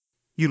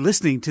You're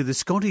listening to the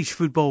Scottish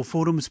Football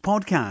Forums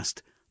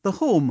podcast, the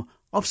home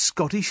of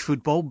Scottish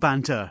football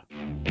banter.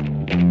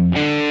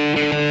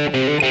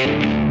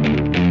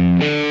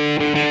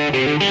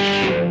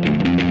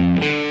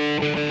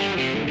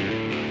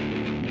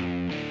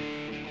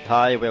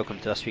 Hi, welcome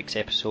to this week's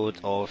episode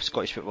of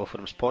Scottish Football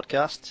Forums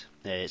podcast.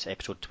 It's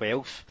episode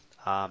 12.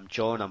 I'm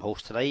John, I'm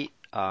host tonight,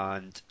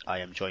 and I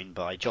am joined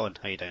by John.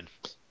 How you doing?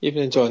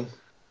 Evening, John.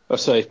 Or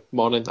sorry,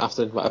 morning,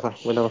 afternoon, whatever,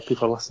 whenever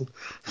people listen.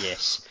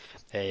 Yes.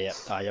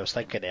 I was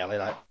thinking earlier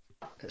that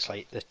it's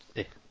like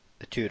the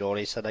two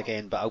Rorys in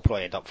again, but I'll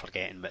probably end up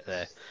forgetting what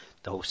the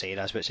whole saying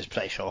is, which is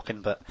pretty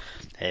shocking, but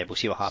we'll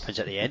see what happens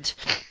at the end.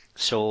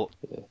 So,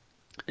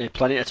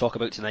 plenty to talk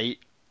about tonight,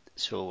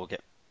 so we'll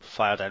get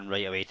fired in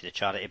right away to the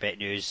charity bet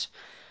news.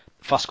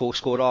 First goal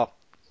scorer,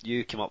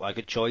 you came up with a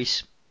good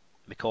choice.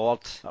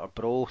 McCord or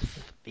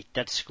Broth. He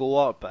did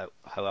score, but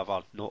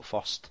however, not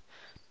first.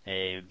 So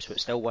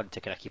it's still one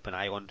to kind of keep an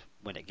eye on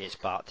when it gets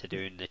back to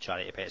doing the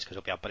charity bets, because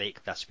there'll be a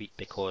break this week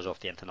because of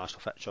the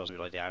international fixtures. We've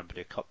got the Iron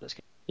Brew Cup this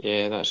game.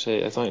 Yeah, that's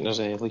right. I think there's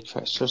league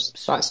fixtures.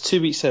 That's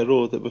 2 weeks in a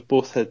row that we've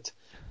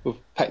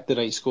picked the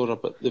right scorer,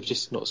 but they've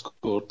just not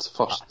scored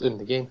first in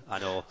the game. I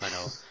know.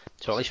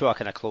 So at least we're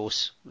kind of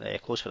close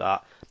for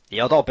that.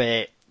 The other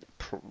bet,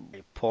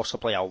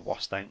 possibly our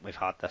worst thing we've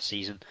had this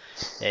season.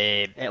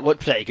 It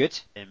looked pretty good.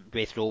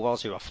 Raith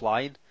Rovers, who were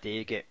flying,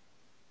 they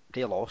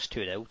lost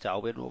 2-0 to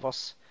Albion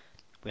Rovers.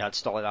 We had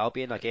Stirling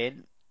Albion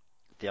again,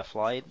 they're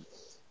flying,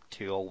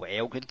 2-2 with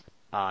Elgin,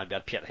 and we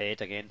had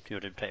Peterhead again, who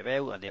were doing pretty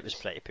well, and it was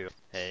pretty poor.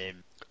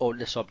 On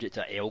the subject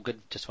of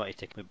Elgin, just wanted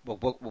to, we're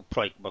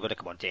going to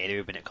come on to it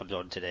anyway when it comes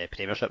on to the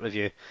Premiership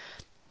review,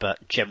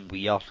 but Jim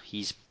Weir,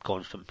 he's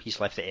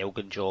left the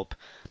Elgin job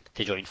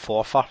to join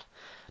Forfar,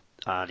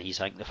 and he's,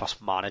 I think, the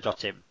first manager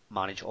to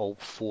manage all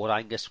 4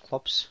 Angus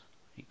clubs,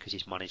 because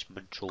he's managed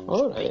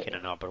Montrose, Bacon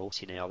and Arbroath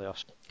seen earlier.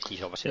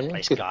 He's obviously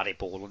replaced Gary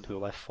Boland, who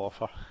left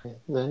Forfar.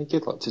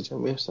 Good luck to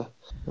Jim Weir. It's a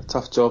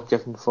tough job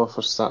given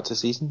Forfar's start to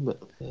season, but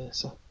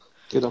it's a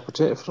good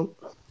opportunity for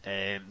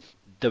him.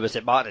 There was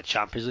a matter in the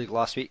Champions League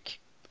last week.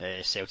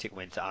 Celtic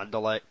went to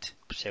Anderlecht.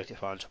 Celtic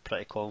fans were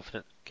pretty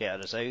confident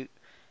getting us out,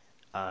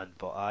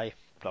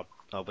 they're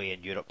away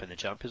in Europe in the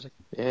Champions League.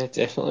 Yeah,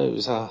 definitely. It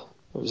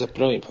was a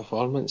brilliant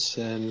performance.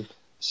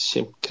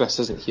 Shame Chris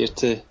isn't here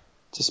to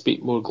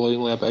speak more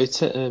glowingly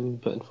about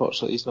it, but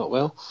unfortunately he's not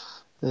well.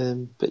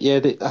 But yeah,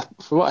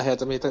 for what I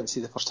heard, I didn't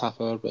see the first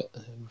half hour, but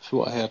for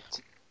what I heard,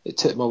 it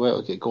took them a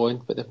while to get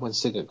going, but then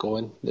once they got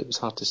going, it was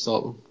hard to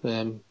stop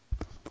them.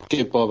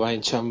 Good ball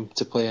behind Chum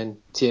to play in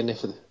Tierney,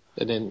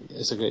 and then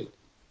it's a great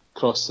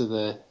cross to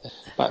the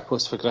back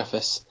post for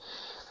Griffiths.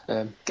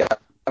 Get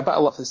a bit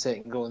of luck for the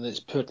second goal, and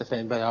it's poor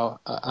defending by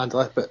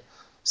Anderlecht, but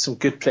some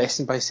good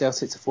pressing by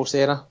Celtic to force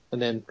error,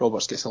 and then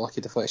Roberts gets a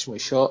lucky deflection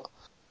with a shot,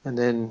 and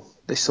then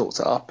they soaked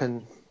it up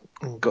and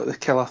got the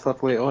killer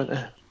third late on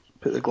to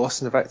put the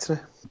gloss in the victory.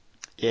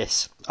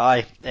 Yes,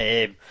 I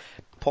think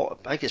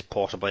it's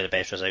possibly the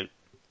best result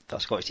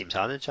that Scottish team's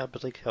had in the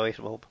Champions League away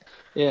from home.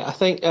 Yeah, I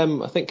think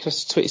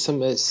Chris tweeted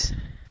something. It's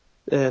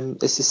the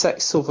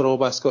 6th overall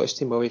by a Scottish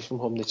team away from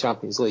home in the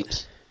Champions League.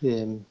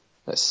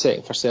 That's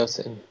second for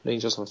Celtic, and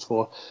Rangers have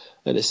 4,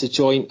 and it's a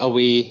joint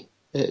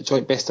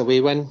best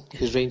away win,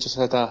 because Rangers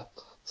had a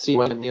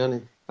 3-1 in Leon,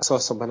 and I saw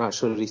someone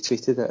actually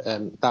retweeted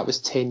it. That was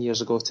 10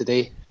 years ago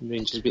today, and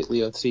Rangers beat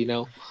Leon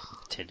 3-0.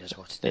 10 years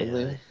ago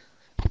today,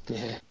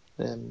 yeah.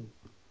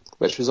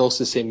 Which was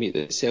also the same week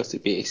that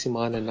Celtic beat AC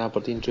Milan and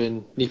Aberdeen drew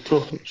in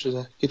Dnipro, which was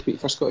a good week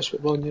for Scottish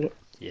football in Europe.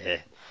 Yeah.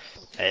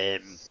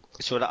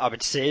 So that I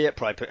would say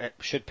it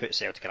should put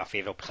Celtic in a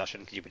favourable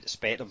position, because you would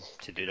expect them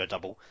to do their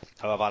double.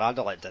 However,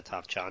 Anderlecht did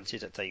have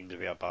chances at times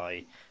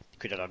whereby they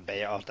could have done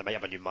better. They might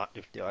have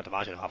I'd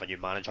imagine they'll have a new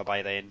manager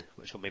by then,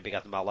 which will maybe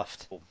give them a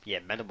lift. Well, yeah,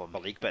 minimum the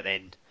league, but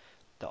then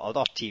the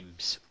other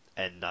teams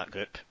in that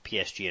group,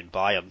 PSG and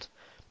Bayern,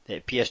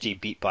 PSG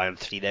beat Bayern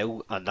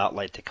 3-0, and that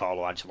led to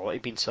Carlo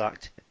Ancelotti being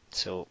sacked.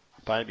 So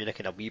Bayern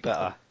Munich in a wee bit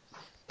of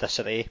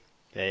disarray.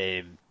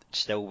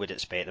 Still would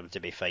expect them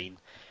to be fine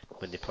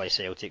when they play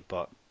Celtic,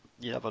 but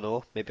you never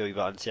know. Maybe a wee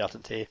bit of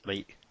uncertainty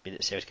might mean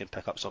that Celtic can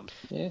pick up something.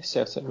 Yeah,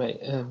 Celtic might.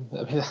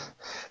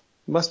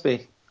 Must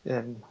be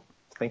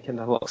thinking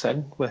they're locked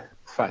in with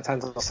the fact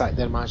Anderlecht sacked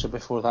their manager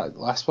before that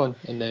last one,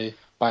 and now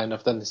Bayern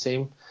have done the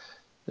same.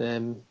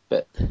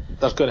 But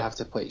they're going to have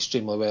to play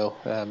extremely well.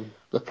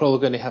 They're probably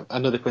going to have. I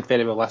know they played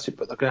very well last week,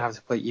 but they're going to have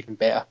to play even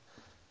better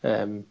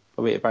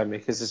away to Bayern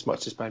Munich, because as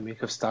much as Bayern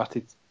Munich have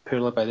started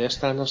poorly by their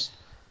standards,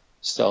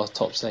 still a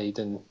top side,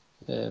 and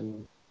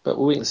but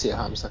we'll wait and see what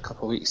happens in a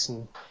couple of weeks.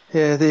 And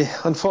yeah, the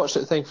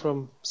unfortunate thing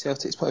from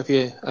Celtic's point of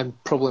view,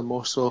 and probably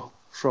more so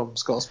from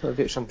Scotland's point of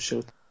view, which I'm sure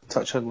we'll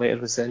touch on later,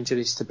 was the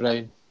injuries to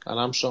Brown and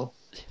Armstrong.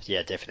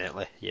 Yeah,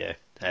 definitely. Yeah,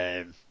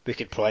 we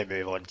could probably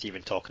move on to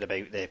even talking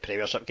about the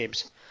Premiership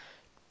games.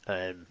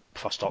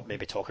 First up,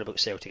 maybe talking about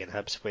Celtic and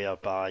Hibs,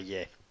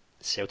 whereby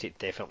Celtic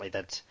definitely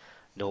did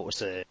notice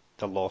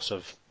the loss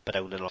of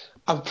Brown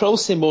I would probably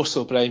say more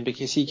so Brown,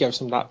 because he gives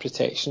them that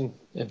protection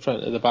in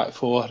front of the back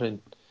 4,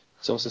 and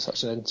he's also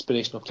such an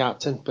inspirational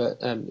captain, but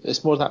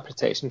it's more that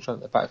protection in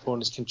front of the back four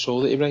and his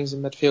control that he brings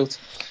in midfield.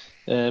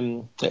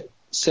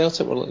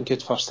 Celtic were looking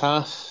good first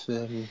half.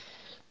 Very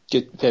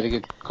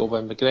good goal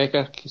by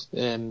McGregor.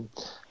 And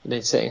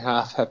then second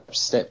half, Hibs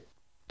stepped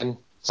in.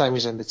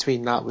 Sandwich in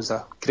between that was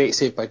a great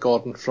save by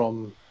Gordon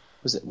from,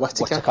 was it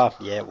Whittaker?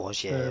 Yeah, it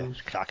was, yeah.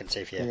 Cracking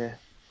save, yeah.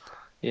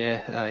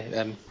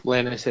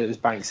 Lennon said it was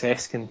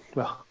Banks-esque, and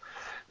well,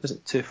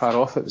 wasn't too far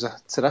off. It was a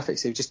terrific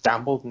save, just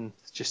gambled and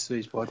just threw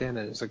his body in,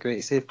 and it was a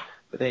great save.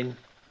 But then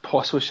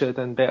possibly should have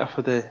done better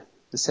for the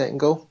second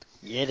goal.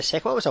 Yeah, the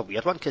second one was a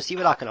weird one, because see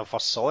when I kind of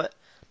first saw it,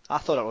 I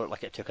thought it looked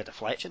like it took a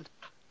deflection,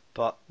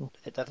 but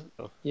it didn't.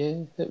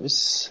 Yeah, it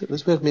was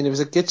weird. I mean, it was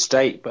a good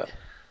strike, but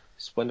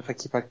just wonder if I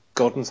keep a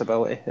Gordon's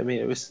ability. I mean,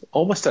 it was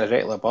almost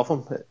directly above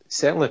him.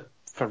 Certainly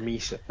for me,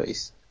 should have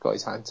he's got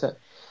his hand to it.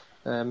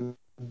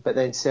 But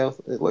then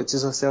it looked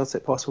as though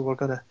Celtic possibly were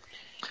going to.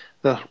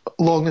 Their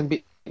long and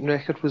beaten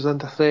record was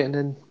under threat, and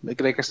then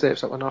McGregor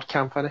steps up on our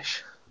cam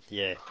finish.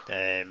 Yeah,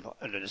 and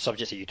the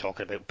subject that you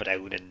talking about,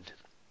 Brown and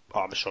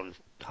Armstrong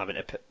having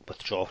to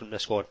withdraw from the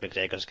squad,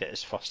 McGregor's got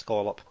his first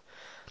call up.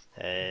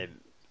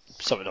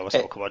 Something else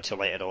we'll come on to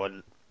later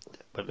on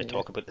when we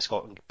talk about the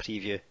Scotland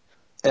preview.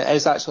 It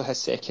is actually his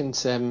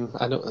second.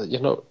 I know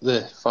you're not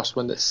the first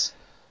one that's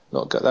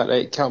not got that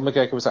right. Cal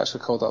McGregor was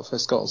actually called up for the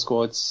Scotland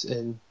squads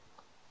in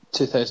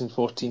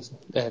 2014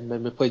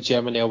 when we played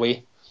Germany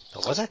away.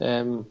 Oh, was it?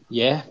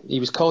 Yeah, he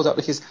was called up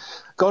because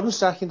Gordon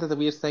Strachan did a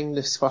weird thing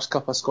this first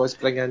couple of squads,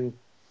 bring in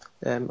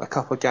a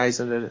couple of guys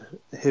who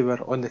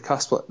were on the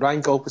cusp.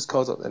 Ryan Gauld was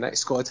called up to the next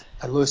squad,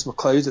 and Lewis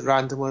McLeod at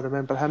randomly,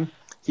 remember him?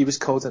 He was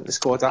called into the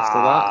squad after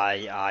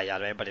that. I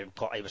remember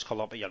he was called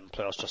up by young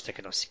players just to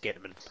kind of get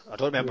him in. I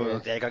don't remember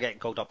McGregor getting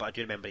called up, but I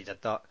do remember he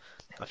did that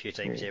a few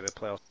times with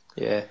players.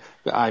 Yeah,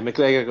 but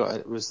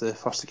McGregor was the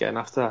first to get in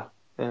after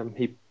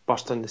he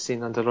burst on the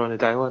scene under Ronnie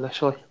Dyler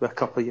initially with a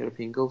couple of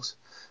European goals.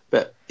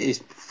 But he's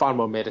far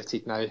more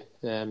merited now.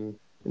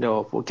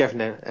 We're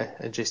giving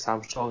injuries to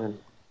Armstrong, and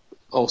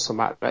also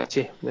Matt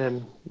Ritchie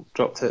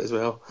dropped it as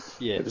well.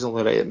 Yeah. It was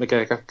only right that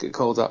McGregor got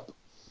called up.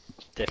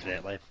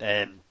 Definitely.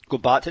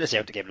 Going back to the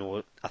Celtic game,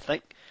 though, I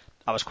think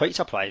I was quite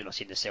surprised when I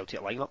seen the Celtic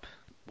lineup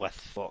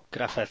with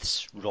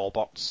Griffiths,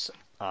 Roberts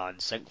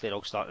and Sinclair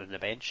all starting on the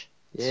bench.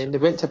 Yeah, and they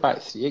went to back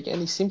three again.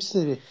 He's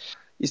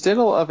doing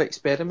a lot of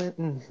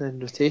experimenting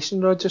and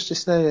rotation, Rodgers,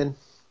 just now, and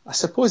I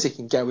suppose he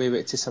can get away with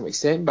it to some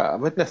extent, but I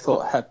wouldn't have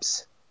thought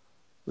Hibs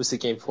was the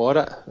game for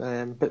it.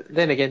 But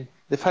then again,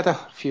 they've had a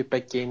few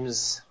big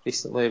games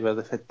recently where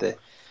they've had the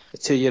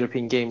two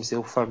European games, the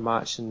Old Firm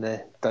match and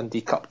the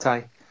Dundee Cup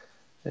tie.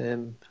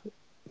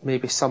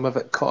 Maybe some of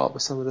it caught up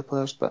with some of the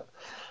players,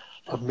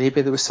 or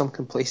maybe there was some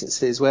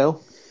complacency as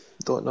well.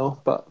 Don't know,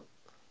 but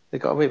they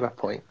got away with a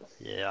point.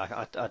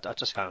 Yeah, I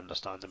just can't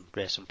understand them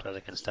racing players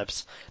against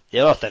Hibs. The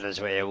other thing as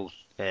well,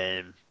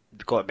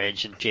 we've got to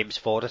mention James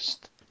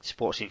Forrest.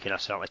 Sports team kind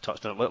of certainly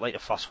touched on it. It looked like the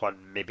first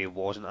one maybe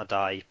wasn't a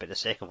dive, but the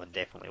second one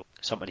definitely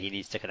something he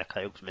needs to kind of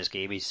cut out from his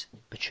game. He's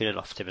mature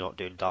enough to be not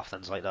doing daft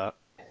things like that.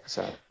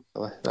 Exactly.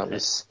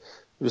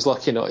 He was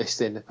lucky not to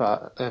stay in the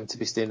park, to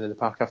be staying in the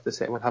park after the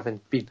second one, having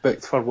been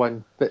booked for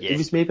one. But he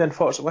was maybe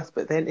unfortunate with.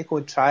 But then to go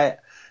and try it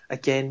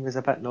again was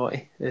a bit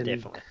naughty.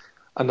 Definitely.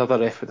 Another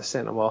ref would have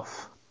sent him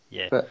off.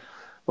 Yeah. But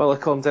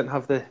Willicombe didn't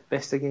have the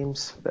best of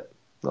games, but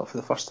not for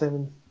the first time,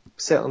 and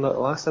certainly not the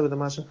last, I would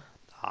imagine.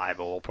 Aye,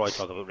 well, we'll probably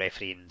talk about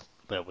refereeing.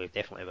 Well, we've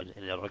definitely won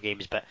in the other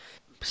games, but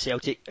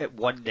Celtic at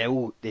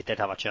 1-0, they did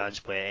have a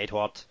chance with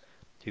Edward,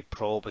 who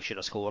probably should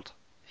have scored.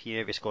 He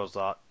maybe scores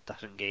that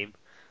different game,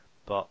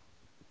 but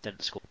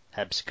didn't score.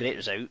 Hibs, great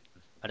result,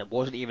 and it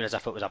wasn't even as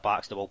if it was a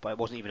backs the ball, but it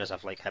wasn't even as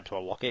if like Hibs were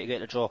lucky to get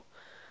the draw.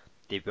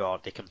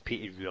 They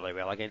competed really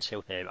well against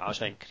Celtic. I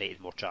think created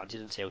more chances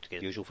than Celtic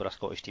as usual for a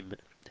Scottish team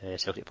at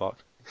Celtic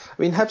Park.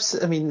 Hibs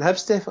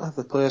definitely have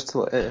the players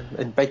to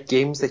in big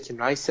games they can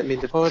rise to.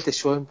 They've already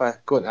shown by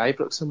going to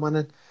Ibrox and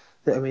winning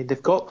that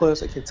they've got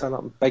players that can turn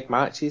up in big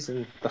matches,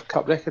 and their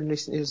cup record in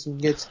recent years has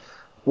been good.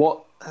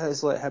 What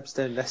has let Hibs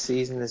down this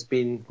season has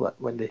been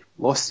when they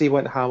lost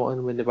 3-1 to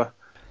Hamilton, when they were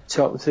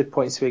 2 up and 2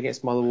 points away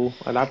against Motherwell,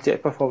 an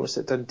abject performance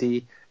at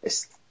Dundee.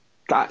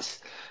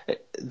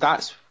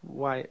 That's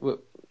why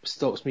what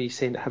stops me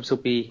saying that Hibs will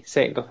be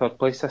second or third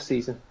place this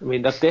season.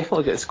 They've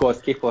definitely got a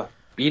squad capable of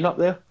being up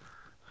there,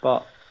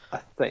 but I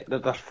think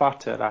that they're far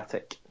too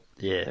erratic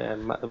at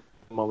the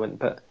moment.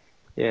 But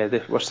yeah,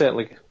 they were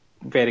certainly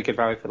very good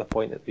value for the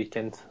point at the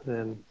weekend.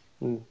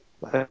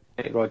 I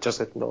think Rodgers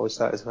acknowledged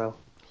that as well.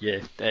 Yeah,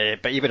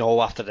 but even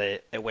all after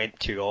it went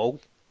 2-2,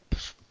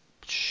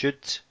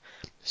 should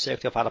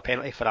Celtic have had a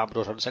penalty for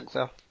Ambrose and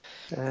Sinclair?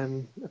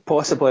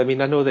 Possibly.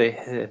 I know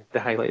the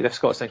highlight. If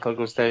Scott Sinclair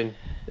goes down,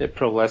 it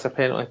probably is a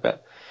penalty.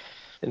 But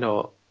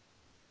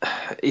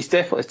he's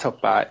definitely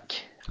top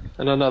back.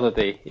 And another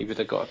day he would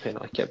have got a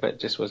penalty kick, but it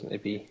just wasn't to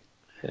be.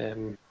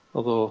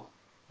 Although,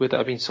 would it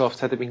have been soft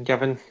had it been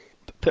given?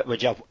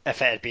 Would you,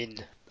 if it had been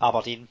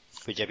Aberdeen,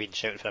 would you have been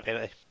shouting for a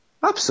penalty?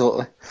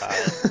 Absolutely.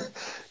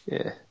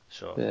 Yeah.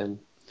 Sure.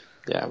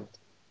 Yeah.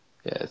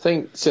 I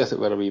think Celtic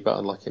were a wee bit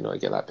unlucky not to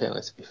get that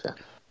penalty, to be fair.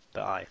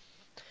 But aye.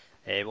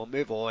 We'll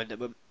move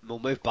on. We'll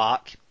move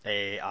back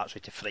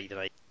actually to Friday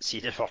night.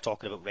 Seeing if we're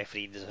talking about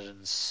refereeing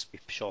decisions,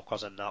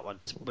 shockers in that one.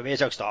 We may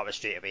as well start with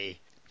straight away.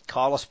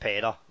 Carlos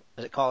Pena.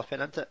 Is it Carlos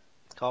Pena, isn't it?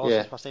 Carlos is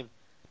his first name.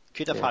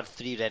 Could have had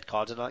 3 red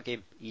cards in that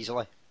game,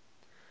 easily.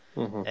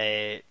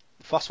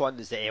 First one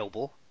is the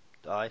elbow.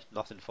 Aye,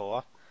 nothing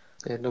for her.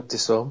 Yeah, nobody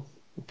saw him.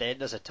 Then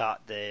there's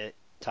the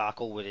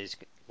tackle with his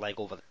leg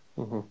over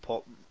the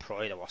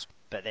probably the worst.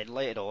 But then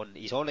later on,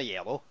 he's on a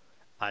yellow,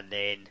 and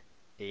then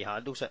he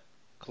handles it.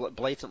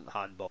 Blatant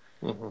handball.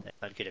 And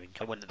could have been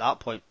coming at that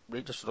point.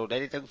 Rangers were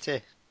already down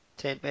to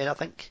 10 men, I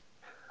think.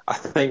 I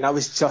think that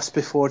was just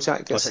before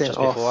Jack got sent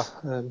off,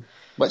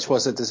 which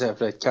was a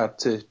deserved red card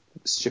to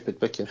stupid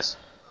bookings.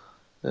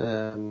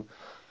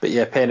 But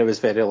yeah, Pena was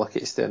very lucky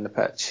to stay on the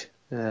pitch.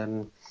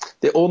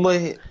 The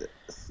only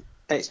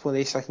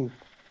explanation I can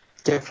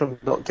give from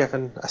not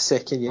giving a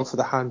second yellow for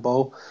the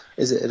handball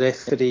is that the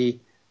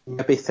referee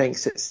maybe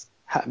thinks it's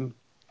hit him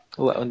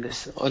on the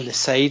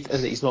side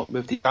and that he's not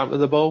moved the arm to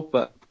the ball,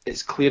 but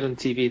it's clear on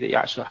TV that he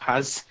actually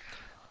has.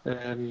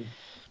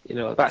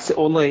 That's the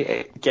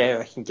only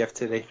get I can give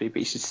to the referee, but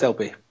he should still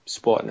be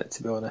spotting it,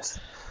 to be honest.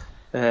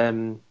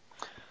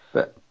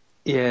 But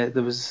yeah,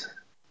 there was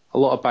a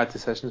lot of bad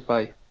decisions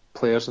by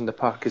players in the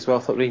park as well.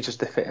 I thought Rangers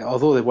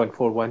although they won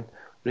 4-1,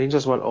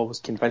 Rangers weren't always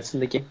convincing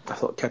the game. I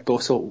thought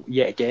Cardoso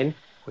yet again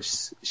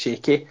was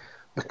shaky.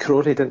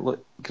 McCrory didn't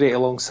look great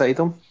alongside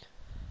him.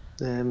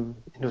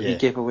 He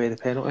gave away the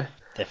penalty.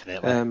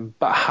 Definitely.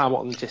 But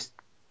Hamilton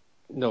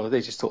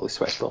they just totally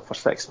switched off for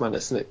 6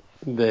 minutes, and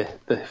they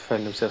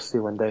found themselves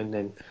 3-1 down.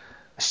 And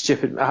a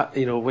stupid,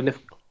 when they've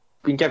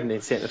been given the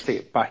incentive to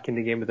get back in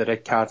the game with a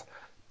red card,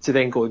 to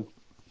then go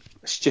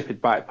a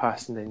stupid back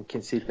pass and then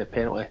concede the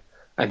penalty,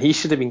 and he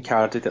should have been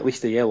carded at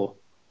least a yellow.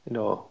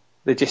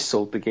 They just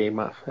sold the game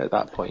at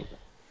that point.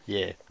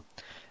 Yeah.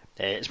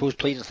 I suppose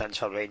pleasing things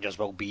for Rangers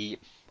will be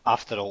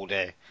after all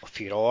the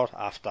furore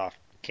after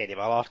Kenny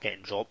Miller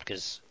getting dropped,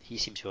 because he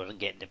seems to have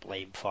getting the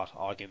blame for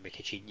arguing with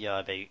Coutinho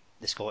about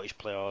the Scottish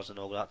players and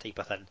all that type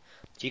of thing.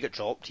 So he got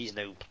dropped. He's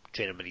now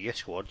training with the youth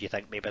squad. Do you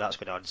think maybe that's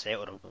going to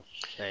unsettle him?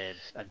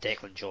 And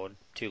Declan John,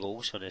 2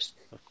 goals on his.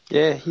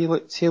 Yeah, he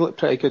looked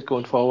pretty good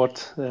going forward.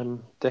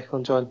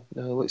 Declan John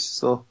looks as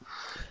though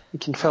he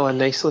can fill in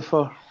nicely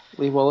for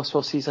Lee Wallace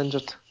whilst he's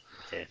injured.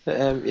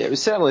 Yeah. It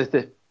was certainly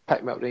the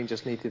pick-me-up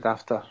Rangers needed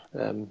after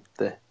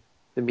the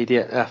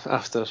immediate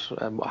after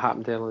what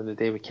happened earlier in the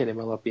day with Kenny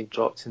Miller being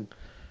dropped in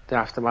the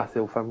aftermath of the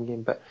Old Firm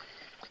game. But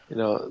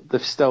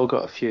they've still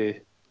got a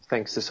few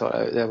things to sort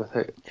out there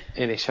without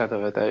any shadow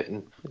of a doubt.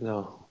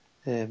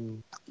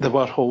 And there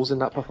were holes in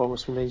that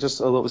performance from Rangers,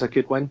 although it was a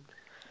good win.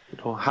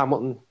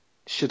 Hamilton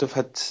should have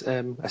had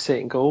a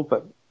second goal,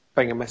 but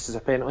Bingham misses a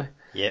penalty.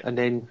 Yep. And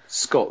then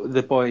Scott,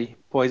 the Boyd, it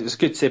was a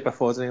good save by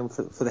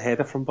Foderingham for the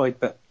header from Boyd,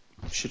 but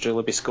should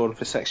really be scoring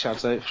for 6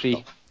 yards out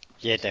free.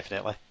 Yeah,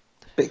 definitely.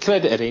 But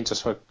credit to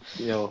Rangers for,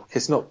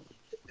 it's not,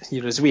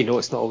 as we know,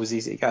 it's not always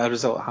easy to get a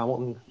result at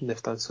Hamilton, and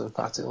they've done so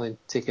emphatically and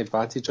take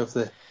advantage of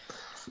the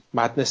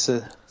madness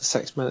of the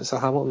 6 minutes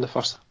of Hamilton, the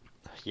first.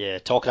 Yeah,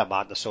 talking of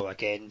madness, so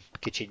again,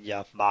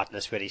 Coutinho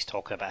madness, where he's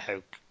talking about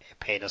how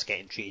Pena's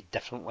getting treated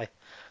differently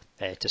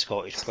to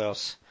Scottish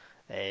players.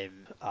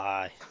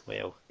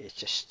 It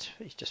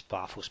just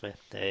baffles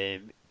me.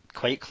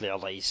 Quite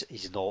clearly,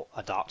 he's not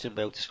adapting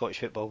well to Scottish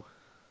football,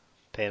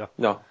 Pena.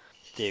 No.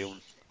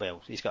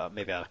 He's got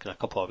maybe a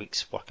couple of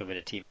weeks working with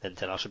the team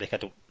international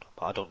break.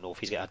 I don't know if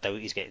he's got a doubt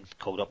he's getting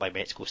called up by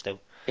Mexico still.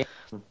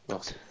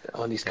 Well,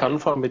 on his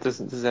current form, he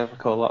doesn't deserve a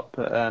call up.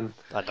 But and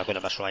they're going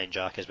to miss Ryan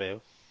Jack as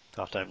well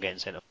after him getting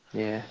sent up.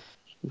 Yeah,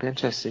 it'll be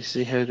interesting to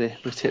see how they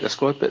rotate their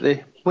squad. But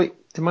they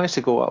managed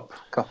to go up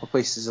a couple of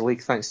places in the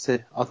league thanks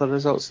to other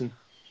results, and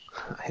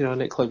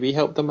ironically we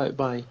helped them out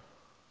by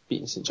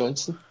beating St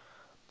Johnstone.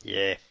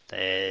 Yeah,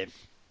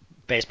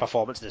 best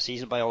performance of the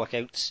season by all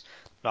accounts.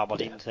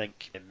 Aberdeen, I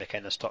think.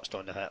 McInnes touched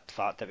on the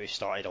fact that we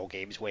started all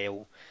games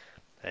well,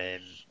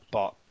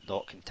 but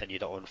not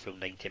continued it on full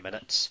 90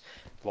 minutes.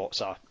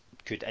 Lots of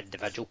good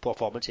individual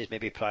performances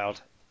maybe prior,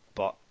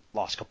 but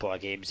last couple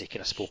of games they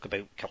kind of spoke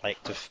about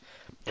collective,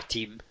 the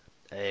team.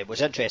 It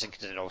was interesting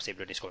because obviously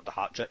Rooney scored the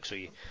hat-trick, so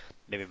you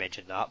maybe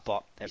mentioned that,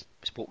 but it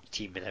spoke to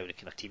team and how the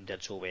kind of team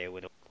did so well.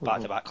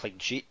 Back-to-back clean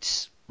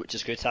sheets, which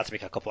is good. They had to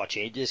make a couple of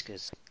changes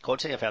because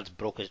Constantine Affairs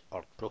broke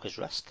his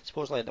wrist,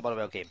 supposedly, in the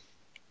Motherwell game.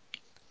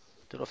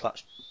 Don't know if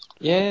that's...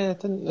 Yeah, I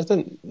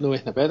didn't know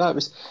anything about that. It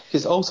was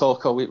because all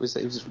talk all week was that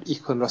he was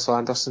equaling Russell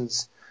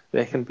Anderson's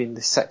reckon being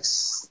the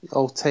 6th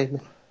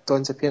all-time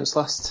Dons appearance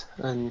list,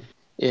 and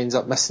he ends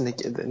up missing at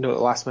the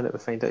last minute. We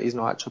find out he's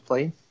not actually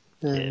playing.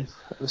 That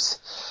was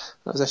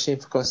a shame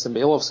for Constantine, but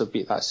he'll also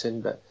beat that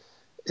soon. But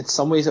in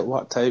some ways it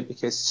worked out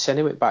because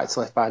Shinnie went back to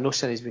left back. I know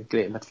Shinnie's been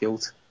great in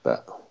midfield,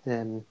 but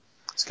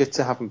it's good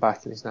to have him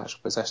back in his natural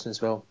position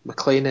as well.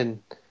 McLean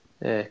and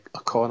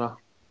O'Connor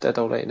did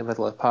all right in the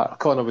middle of the park.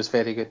 O'Connor was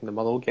very good in the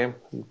Motherwell game,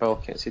 and Bill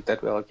Kinsey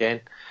did well again.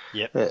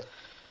 Yep.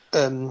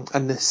 And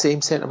the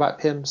same centre back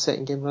pair in the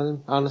second game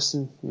running,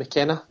 Arnason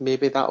McKenna,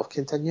 maybe that'll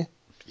continue.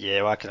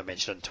 Yeah, well, I kind of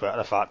mentioned on Twitter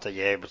the fact that,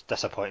 it was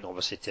disappointing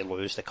obviously to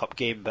lose the cup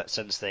game, but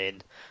since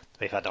then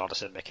we've had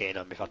Anderson,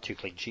 McKenna, and we've had 2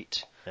 clean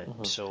sheets.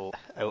 So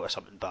out of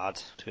something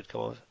bad could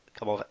come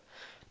of it.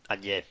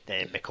 And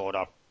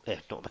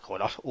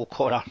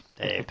O'Connor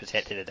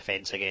protecting the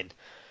defence again.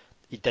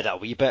 He did it a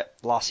wee bit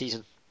last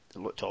season. It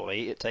looked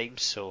alright at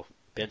times, so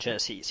be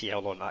interesting to see how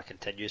long that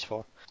continues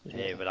for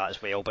with that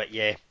as well. But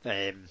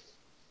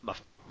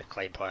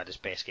McLean played his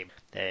best game.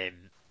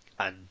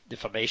 And the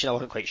formation, I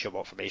wasn't quite sure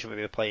what formation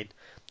we were playing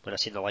when I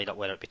seen the lineup,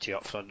 whether it be 2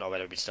 up front or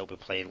whether we'd still be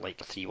playing like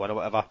 3-1 or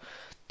whatever.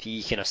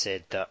 He kind of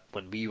said that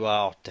when we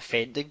were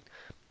defending,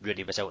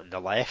 Rooney was out on the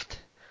left,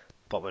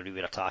 but when we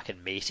were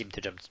attacking, May seemed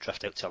to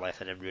drift out to the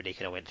left, and then Rooney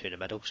kind of went through the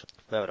middle. So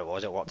whatever it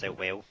was, it worked out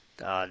well.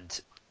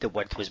 And the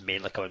width was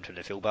mainly coming from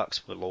the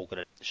fullbacks with Logan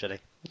and Shinnie.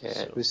 Yeah,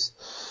 so. It was.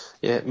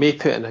 Yeah, May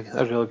put in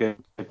a really good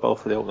ball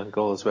for the opening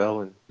goal as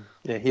well, and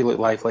he looked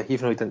lively,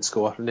 even though he didn't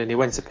score, and then he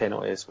wins the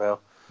penalty as well.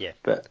 Yeah.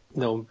 But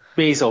no,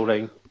 May's all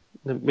round.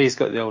 May's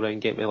got the all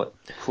round game, like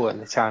floating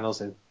the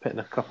channels and putting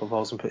a couple of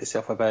balls and put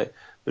himself about.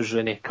 Whereas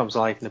Rooney comes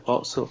alive in the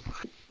box. So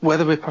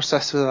whether we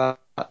persist with that,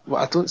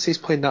 well, I don't say he's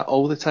playing that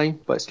all the time,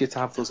 but it's good to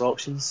have those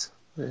options.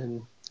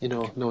 And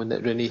knowing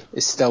that Rooney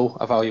is still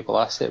a valuable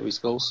asset with his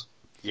goals.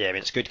 Yeah, I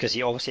mean it's good because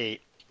he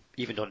obviously,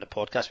 even on the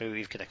podcast, maybe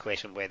we've kind of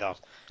questioned whether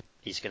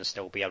he's going to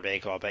still be a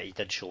regular, but he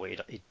did show he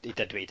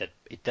did what he did.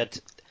 He did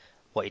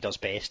what he does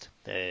best,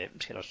 kind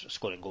of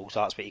scoring goals.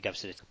 That's what he gives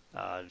to it,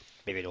 and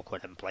maybe no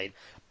point him playing.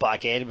 But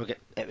again,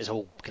 it was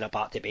all kind of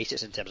back to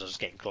basics in terms of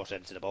just getting crosses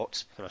into the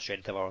box, kind of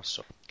strength of ours.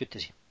 So good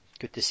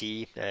to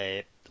see.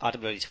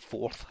 Adam Rooney's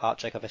 4th hat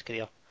trick of his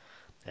career.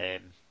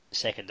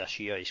 Second this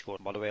year, he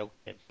scored Motherwell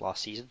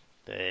last season,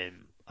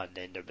 and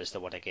then there was the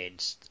one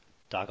against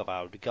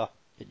Dagobah Riga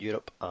in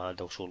Europe,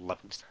 and also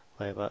Livingston.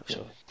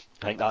 So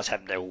I think that's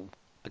him now,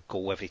 a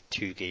goal every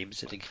 2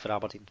 games, I think, for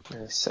Aberdeen.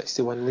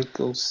 61 league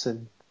goals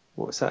in,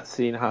 what's that,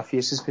 3.5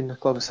 years he's been in the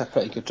club. It's a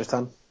pretty good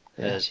return.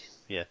 It is,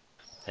 yeah.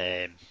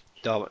 The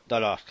other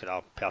kind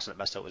of person that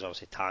missed out was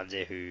obviously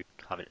Tansy, who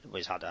I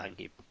think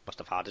he must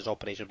have had his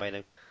operation by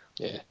now.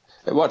 Yeah,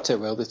 it worked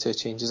out well, the 2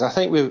 changes. I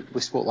think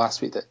we spoke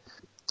last week that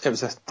it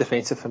was a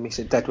defensive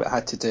formation. It did what it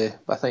had to do.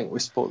 But I think we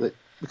spoke that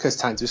because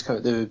Tansy was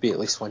coming, there would be at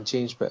least one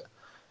change, but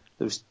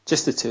there was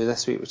just the 2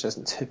 this week, which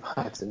isn't too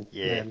bad, and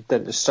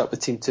didn't disrupt the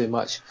team too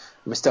much.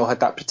 And we still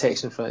had that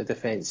protection in front of the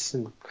defence.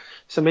 And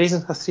it's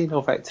amazing, a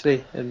 3-0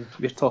 victory, and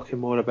we're talking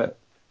more about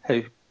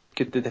how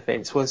good the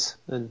defence was.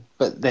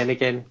 But then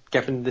again,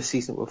 given the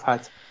season we've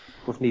had,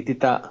 we've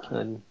needed that,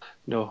 and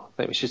I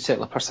think we should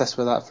certainly persist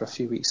with that for a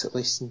few weeks at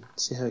least and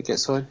see how it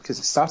gets on, because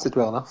it started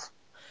well enough.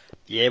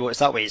 Yeah, well, it's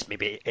that way. It's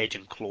maybe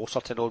edging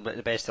closer to knowing what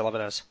the best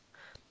 11 is.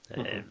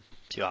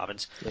 See what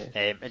happens.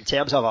 Yeah. In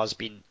terms of us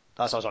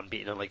that's us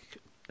unbeaten in like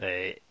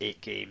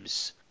 8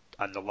 games,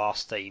 and the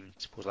last time, I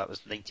suppose that was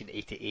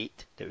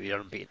 1988 that we were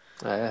unbeaten.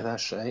 Yeah,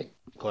 that's right.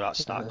 Got that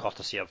start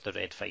courtesy of the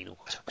Red Final.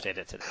 So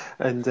credit to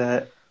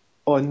them.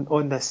 And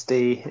on this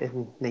day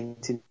in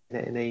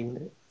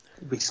 1999,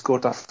 we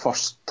scored our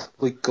first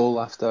league goal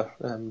after.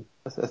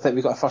 I think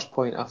we got our first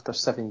point after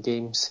 7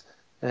 games,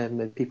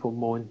 and people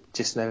moan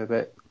just now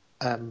about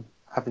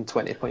having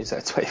 20 points out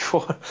of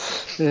 24.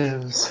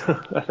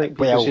 So I think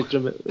people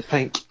should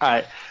think.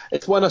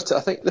 It's 1 or 2.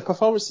 I think the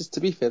performances, to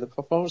be fair,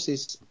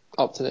 the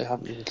up to now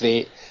haven't been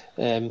great.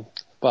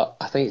 But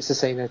I think it's a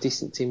sign of a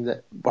decent team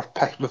that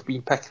we've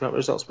been picking up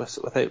results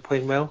without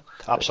playing well.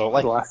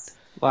 Absolutely. The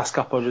last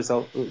couple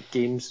of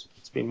games,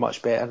 it's been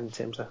much better in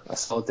terms of a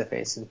solid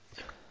defence, and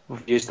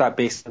we've used that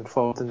baseline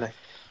forward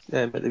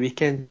at the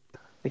weekend.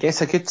 I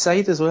guess a good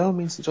side as well. I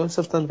mean, St John's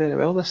have done very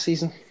well this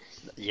season.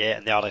 Yeah,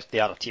 and they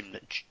are a team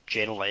that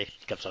generally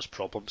gives us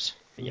problems.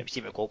 Yeah, we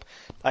seem to cope.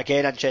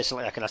 Again,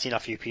 interestingly, I seen a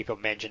few people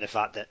mention the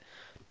fact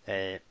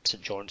that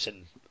St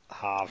Johnstone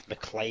have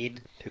McLean,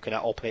 who kind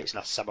of operates in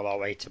a similar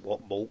way to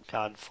what Moult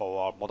can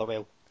for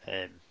Motherwell.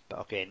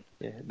 But again,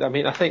 I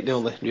mean, I think the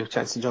only real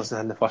chance St Johnstone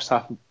had in the first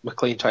half,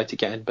 McLean tried to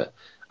get in, but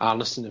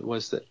Arneson it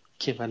was that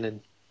came in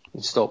and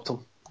stopped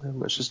him,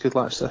 which was good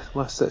last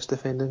ditch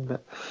defending.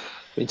 But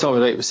I mean, Tommy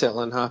Wright was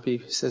certainly unhappy.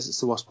 He says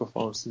it's the worst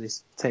performance in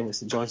his time with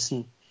St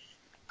Johnstone.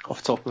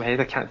 Off the top of my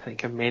head, I can't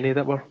think of many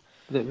that would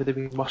have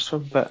been worse for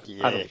him, but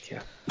I don't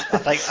care.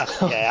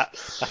 I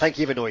think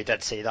even though he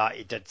did say that,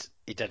 he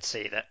did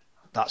say that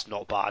that's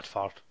not bad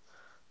for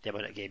the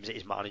amount of games that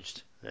he's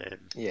managed. In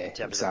terms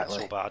exactly.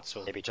 of it so bad,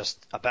 so maybe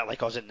just a bit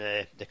like us in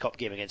the cup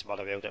game against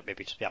Motherwell, that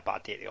maybe just be a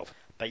bad day at the office.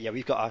 But yeah,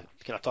 we've got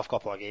a kind of tough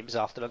couple of games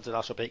after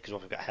international break,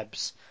 because we've got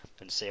Hibs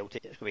and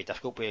Celtic. It's going to be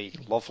difficult.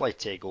 We'd lovely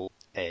to go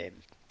 10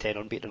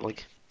 unbeaten in the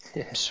league.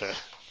 Yeah. So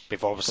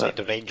we've obviously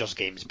the Rangers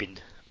game's been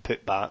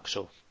put back,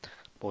 so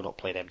we'll not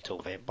play them till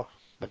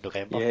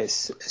mid-November. Yeah,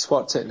 it's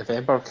worked out in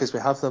November because we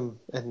have them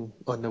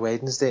on the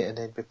Wednesday, and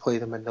then we play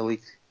them in the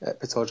league at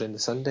Pittodrie on the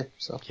Sunday.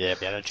 So yeah,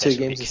 be an interesting 2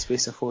 games week. in the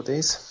space of 4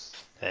 days.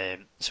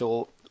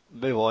 So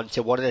move on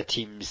to one of the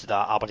teams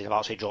that Aberdeen have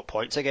actually dropped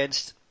points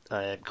against,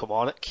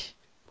 Kilmarnock.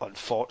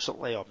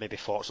 Unfortunately, or maybe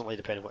fortunately,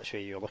 depending on which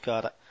way you look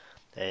at it,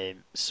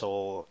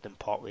 saw them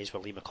part ways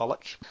with Lee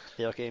McCulloch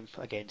their game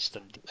against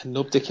Dundee. And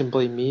nobody can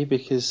blame me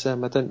because I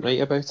didn't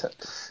write about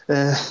it.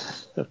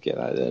 I'll get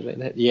that there right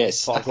now.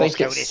 Yes, I think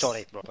County, it's...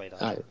 sorry, not played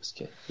that. It was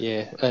okay.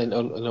 Yeah, and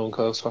on Owen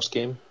Coyle's first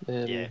game.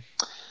 Yeah.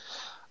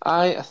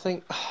 I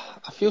think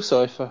I feel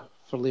sorry for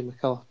Lee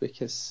McCulloch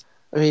because,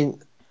 I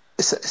mean,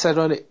 it's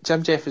ironic.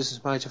 Jim Jeffries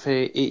was manager for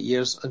 8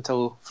 years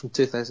until from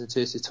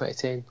 2002 to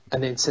 2010,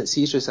 and then since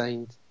he's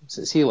resigned,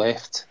 since he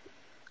left,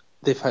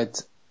 they've had,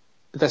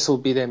 this will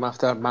be them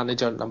after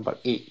manager number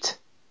 8,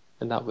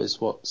 and that was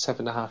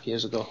 7.5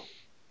 years ago.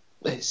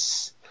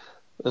 There's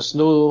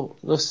no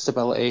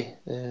stability.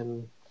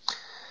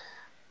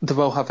 They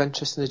will have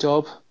interest in the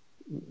job.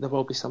 There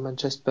will be some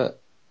interest,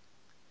 but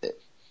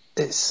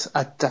it's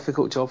a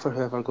difficult job for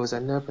whoever goes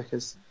in there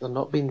because they're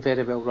not being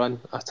very well run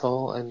at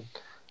all. And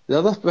the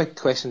other big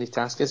question I need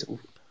to ask is,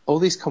 all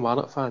these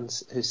Kilmarnock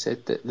fans who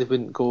said that they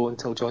wouldn't go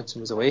until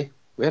Johnson was away,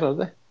 where are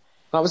they?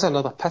 That was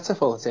another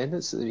pitiful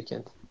attendance at the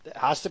weekend. It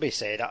has to be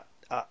said,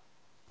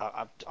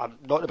 I'm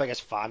not the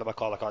biggest fan of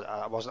McCulloch.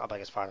 I wasn't the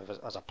biggest fan of him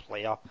as a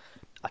player.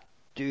 I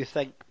do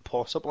think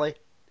possibly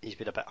he's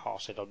been a bit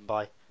harshly done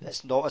by.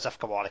 It's not as if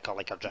Kilmarnock are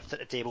like adrift at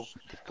the table.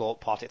 They've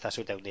got Partick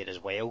Thistle down there as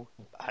well.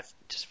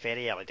 Just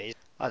very early days.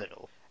 I don't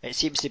know. It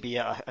seems to be,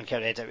 I think I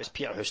read it was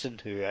Peter Houston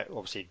who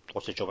obviously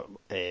lost his job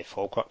at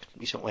Falkirk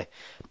recently.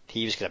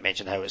 He was going to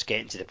mention how it's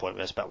getting to the point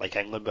where it's a bit like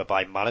England,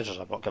 whereby managers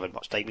are not given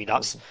much time. I mean,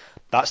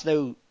 that's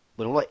now,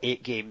 we're only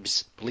 8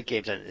 games, league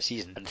games into the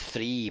season, and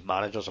 3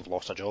 managers have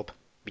lost a job. I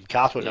mean,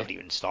 Cathro never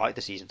even started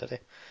the season, did he?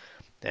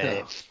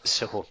 No.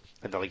 So,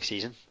 in the league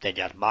season. Then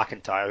you had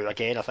McIntyre, who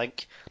again, I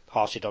think,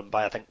 harshly done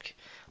by. I think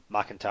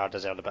McIntyre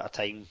deserved a bit of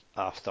time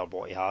after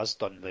what he has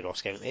done with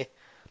Ross County.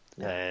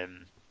 Yeah.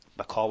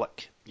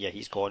 McCulloch, yeah,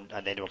 he's gone.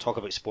 And then we were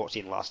talking about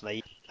Sportscene last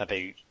night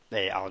about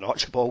Alan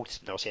Archibald.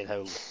 They were saying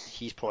how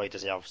he's probably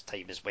deserves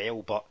time as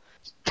well, but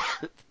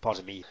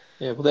pardon me.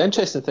 Yeah, well, the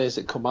interesting thing is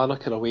that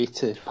Kilmarnock are away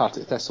to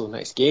Partick Thistle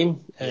next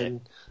game,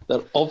 and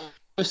they're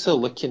obviously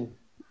looking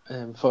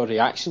for a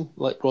reaction,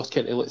 like Ross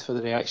County looked for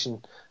the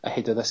reaction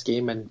ahead of this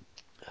game, and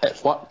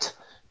it worked,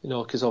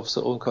 because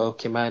obviously Owen Coyle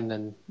came in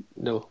and,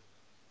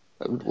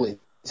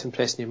 it's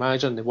impressed new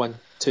manager, and they won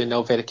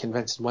 2-0, very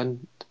convincing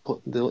win.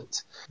 They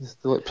looked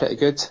pretty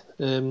good.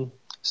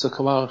 So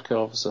Kilmarnock are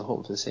obviously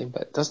hoping for the same,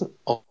 but it doesn't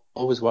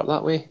always work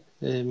that way.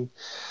 No.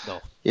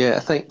 Yeah, I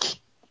think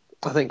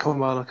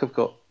Kilmarnock have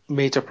got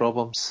major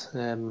problems.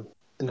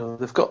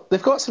 They've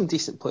got some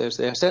decent players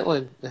there.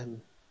 Certainly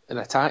in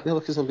attack, they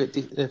look as though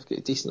they've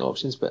got decent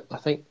options. But I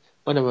think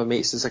one of my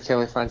mates is a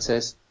Kelly fan,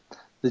 says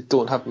they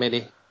don't have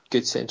many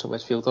good central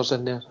midfielders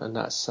in there, and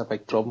that's a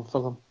big problem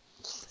for them.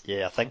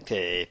 Yeah, I think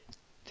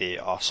they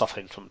are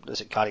suffering from,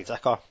 is it Gary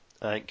Dicker?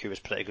 I think, who was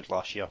pretty good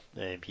last year.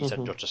 He's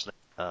injured just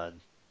now, and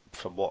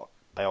from what,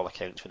 by all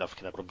accounts, when I've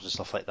kind of rooms and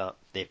stuff like that,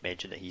 they've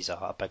mentioned that he's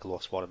a big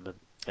loss for him.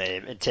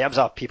 In terms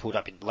of people that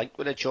have been linked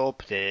with the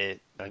job, I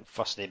think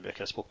first name we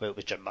kind of spoke about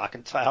was Jim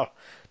McIntyre,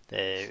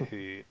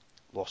 who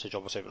lost his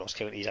job with Ross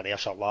County. He's an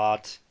Ayrshire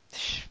lad.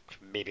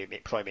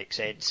 Probably makes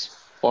sense.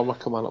 Former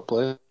Kilmarnock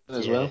player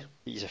as well.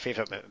 He's a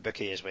favourite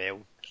bookie as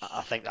well.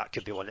 I think that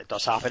could be one that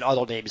does happen.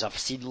 Other names I've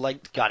seen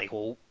linked: Gary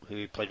Holt,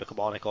 who played with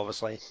Kilmarnock,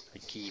 obviously. I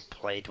think he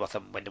played with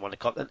him when they won the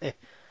cup, didn't he?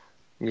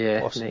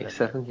 Yeah,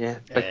 97, yeah.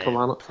 Big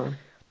Kilmarnock fan.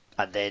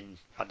 And then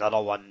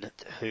another one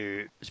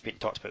who has been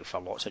talked about for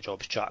lots of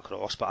jobs, Jack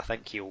Ross, but I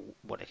think he'll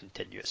want to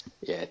continue it.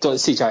 Yeah, don't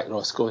see Jack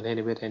Ross going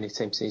anywhere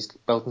anytime soon. He's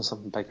building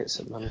something big at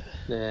St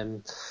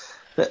Mirren.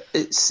 But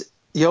it's,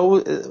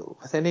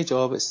 with any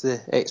job, it's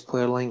the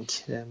ex-player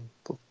link,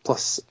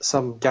 plus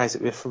some guys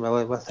that we're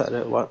familiar with that are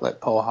at work, like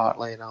Paul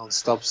Hartley and Alan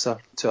Stubbs, are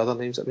 2 other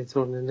names that have been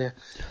thrown in there.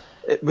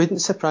 It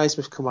wouldn't surprise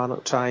me if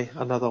Kilmarnock try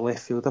another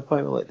left field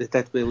appointment like they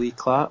did with Lee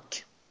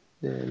Clark.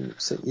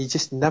 So you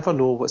just never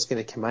know what's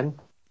going to come in.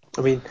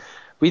 I mean,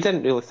 we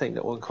didn't really think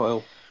that Owen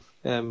Coyle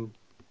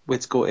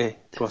would go to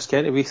Ross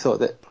County. We thought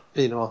that,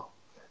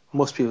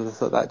 most people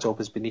thought that job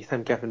was beneath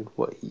him given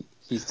what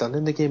he's done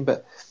in the game.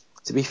 But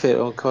to be fair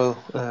to Owen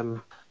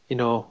Coyle,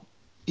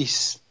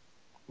 he's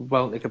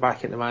willing to go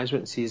back into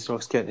management and sees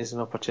Ross County as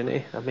an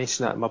opportunity. I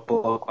mentioned that in my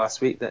blog last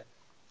week, that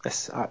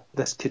this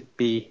could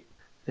be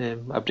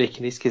a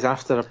breaking news, because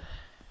after,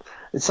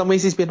 in some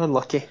ways he's been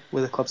unlucky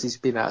with the clubs he's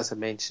been at, as I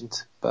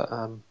mentioned, but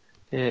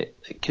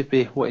it could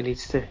be what he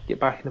needs to get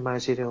back in the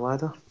managerial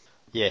ladder.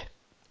 Yeah,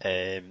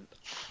 a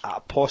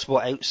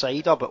possible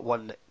outsider, but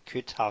one that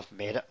could have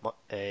merit.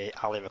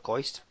 Ali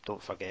McCoist,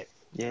 don't forget.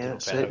 Yeah,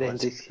 that's right.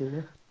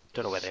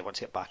 Don't know whether he wants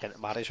to get back into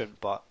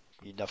management, but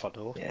you never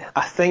know. Yeah,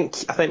 I think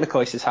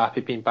McCoist is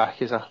happy being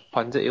back as a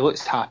pundit. He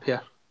looks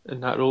happier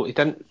in that role. He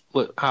didn't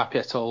look happy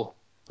at all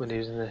when he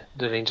was in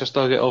the Rangers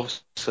target.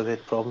 Obviously they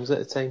had problems at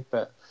the time,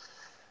 but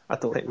I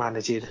don't think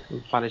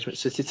management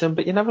suited him.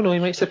 But you never know, he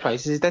might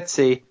surprise us. He did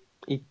say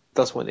he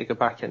does want to go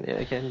back into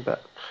it again,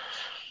 but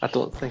I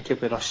don't think he'll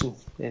be rushing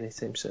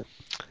anytime soon.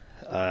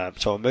 So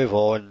we'll move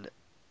on.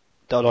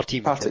 The other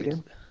team. Partick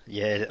game?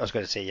 Yeah, I was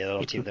going to say, the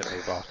other team that we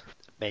were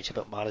mentioned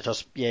about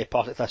managers. Yeah,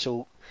 Partick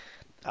Thistle.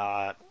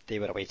 they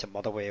were away to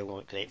Motherwell,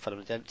 and great for them.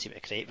 They didn't seem to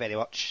create very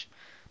much.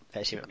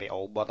 It seemed to be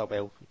all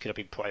Motherwell. It could have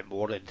been probably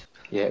more. And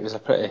yeah, it was a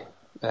pretty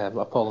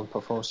appalling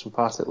performance from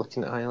Partick.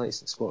 Looking at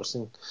highlights and sports,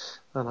 and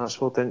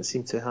Archibald didn't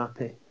seem too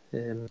happy.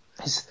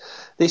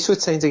 They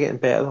showed signs of getting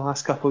better the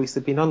last couple of weeks.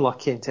 They've been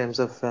unlucky in terms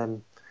of,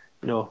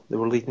 they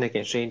were leading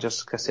against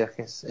Rangers. Chris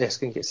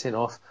Erskine gets sent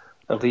off.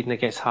 They're leading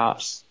against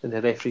Hearts, and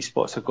the referee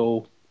spots a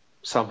goal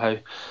somehow.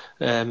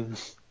 They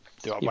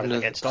were winning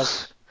against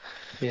us.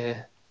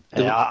 Yeah.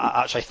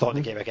 I actually thought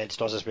the game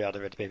against us is where they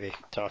would maybe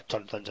turn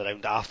things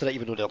around after it,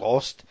 even though they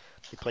lost.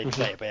 They played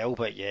pretty well,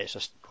 but yeah, it's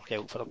just worked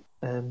out for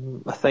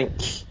them. I think,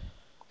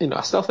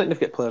 I still think they've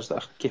got players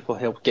that are capable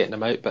of help getting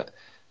them out, but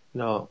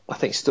I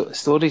think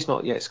Story's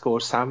not yet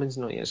scored, Salmon's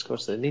not yet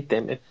scored, so they need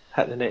them to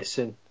hit the net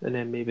soon, and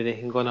then maybe they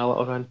can go on a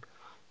little run.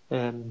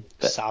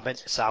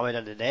 Salmon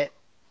in the net.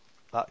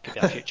 That could be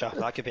a future.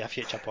 That could be a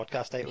future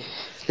podcast title.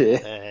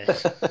 Yeah.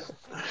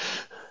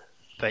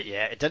 But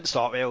yeah, it didn't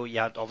start well. You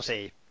had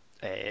obviously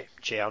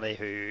Czerny,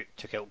 who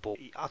took out both.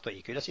 I thought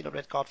you could have seen a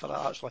red card for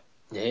that actually.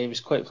 Yeah, he was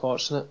quite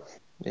fortunate.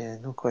 Yeah,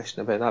 no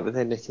question about that. But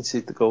then they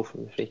conceded the goal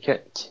from the free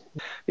kick.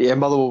 But yeah,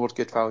 Motherwell were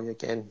good value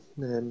again.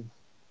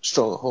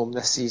 Strong at home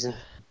this season.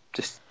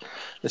 Just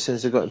as soon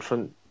as they got in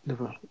front, they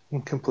were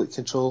in complete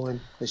control. And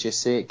as you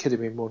say, it could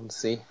have been more than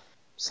 3.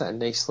 Sitting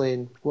nicely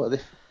in, what are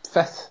they,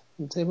 5th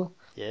in the table?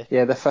 Yeah,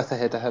 they're 5th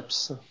ahead of Hibs.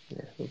 So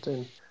yeah,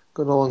 they're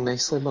going along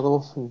nicely,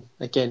 Motherwell. And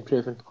again,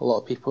 proving a lot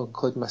of people,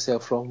 including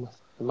myself, wrong with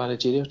the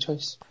managerial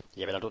choice.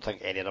 Yeah, but I don't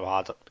think any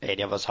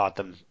of us had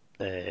them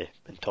in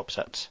top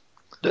 6.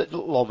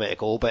 Long way to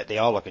go, but they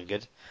are looking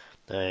good.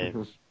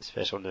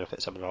 Especially when they look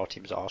at some of our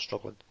teams that are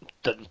struggling.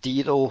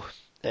 Dundee though,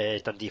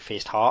 Dundee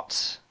faced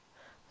Hearts.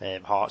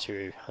 Hearts,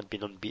 who had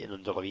been unbeaten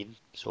under Levine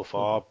so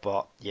far,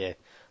 but yeah,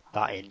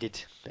 that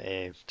ended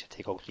to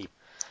take all 3.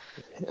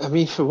 I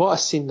mean, for what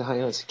I've seen the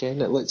highlights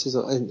again, it looks as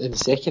though in the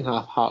second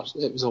half, Hearts,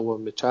 it was all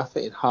one with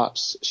traffic, and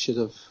Hearts should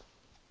have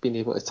been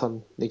able to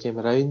turn the game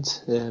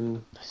around.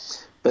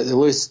 But they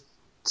lose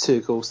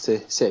 2 goals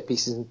to set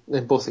pieces, and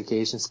in both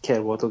occasions,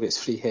 Kerr Waddle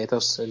gets 3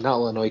 headers, and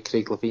that'll annoy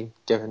Craig Levine,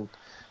 given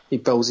he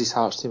builds his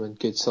Hearts team in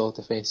good solid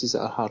defences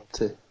that are hard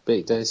to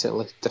break down,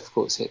 certainly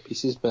difficult set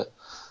pieces, but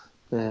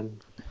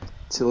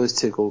to lose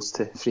 2 goals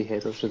to 3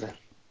 headers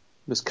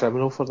was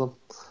criminal for them.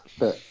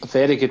 But a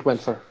very good win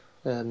for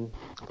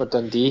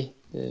Dundee,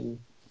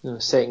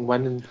 second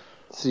win in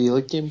 3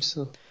 league games.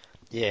 So.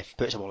 Yeah,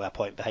 puts them only a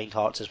point behind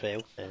Hearts as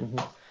well.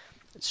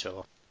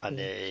 So, and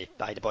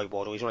behind the boy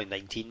Waddle, he's only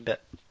 19,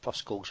 but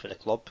first goals for the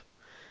club.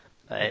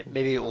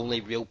 Maybe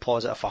only real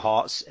positive for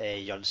Hearts,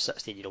 young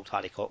 16-year-old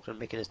Harry Cochrane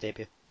making his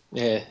debut.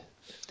 Yeah,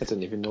 I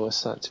didn't even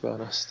notice that, to be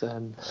honest.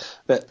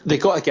 But they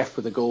got a gift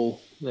with the goal,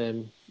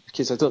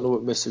 because I don't know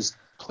what Moose is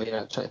playing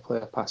at, trying to play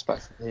a pass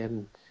back from there.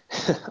 And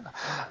I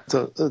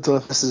don't know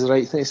if this is the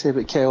right thing to say,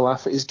 but Kyle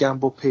Lafferty's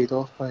gamble paid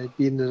off by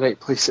being in the right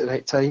place at the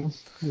right time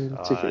and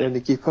took it down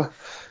the keeper.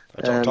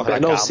 But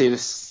in all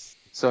seriousness,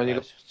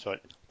 sorry,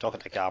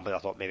 talking to gambling, I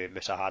thought maybe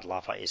Musa had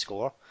Lafferty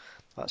score.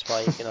 That's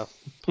why he kind of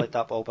played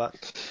that ball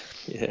back.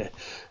 Yeah,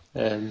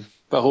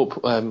 but I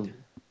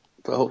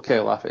hope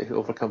Kyle Lafferty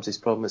overcomes his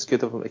problem. It's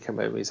good of him to come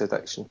out with his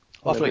addiction.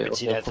 I've not even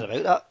seen anything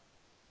about that.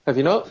 Have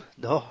you not?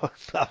 No,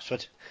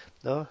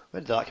 no.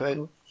 When did that come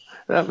out?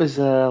 That was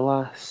it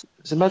was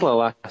the middle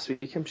of last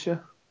week, I'm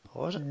sure.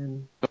 Oh, was it?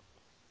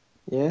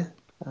 Yeah,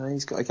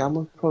 he's got a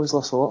gambling problem. He's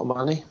lost a lot of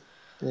money.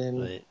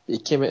 Right. He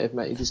came out and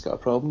admitted he's got a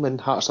problem, and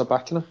Hearts are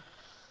backing him.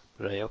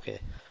 Right, okay.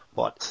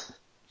 What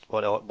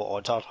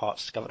odds are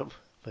Hearts giving him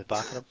with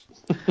backing him?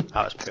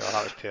 That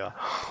was pure.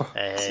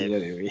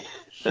 Anyway.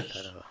 I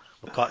know.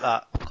 We've got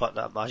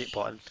that magic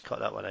button, cut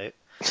that one out.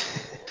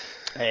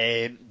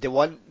 The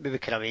one maybe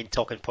kind of main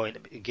talking point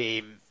of the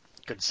game,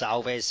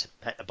 Gonçalves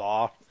hit the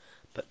bar,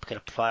 but kind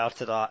of prior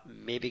to that,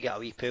 maybe get a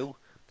wee pull,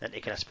 then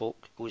he kind of spoke,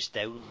 goes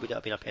down, would it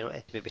have been a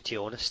penalty, to be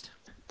too honest?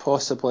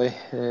 Possibly,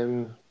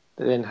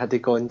 but then had they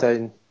gone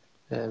down,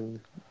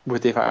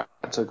 would they have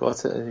actually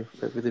got it, and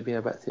it would have been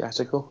a bit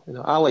theatrical.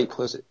 I like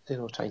players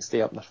that, try and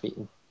stay up on their feet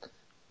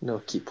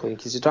and, keep playing,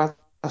 because you'd rather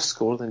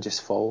score than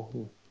just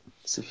fall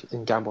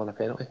and gamble on a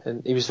penalty.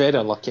 And he was very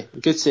unlucky.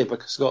 Good save by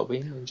Scott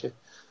Bain, mind you.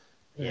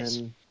 Yes.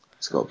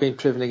 Scott Bain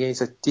proving again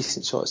he's a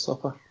decent shot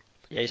stopper.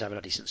 Yeah, he's having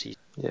a decent season.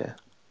 Yeah,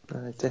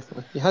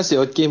 definitely. He has the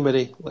odd game where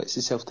he lets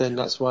himself down.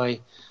 That's why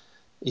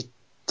he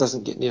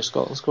doesn't get near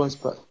Scotland squads,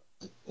 but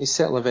he's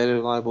certainly a very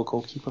reliable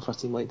goalkeeper for a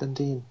team like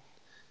Dundee, and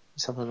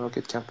he's having a real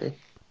good campaign.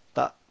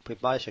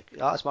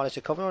 That's managed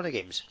to cover all the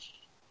games.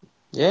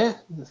 Yeah,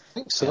 I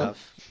think so.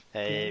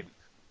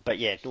 But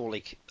yeah, no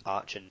league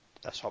action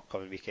this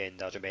upcoming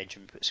weekend, as I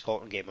mentioned.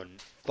 Scotland game on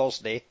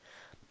Thursday,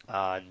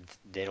 and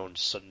then on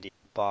Sunday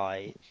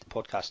by the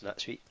podcast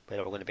next week,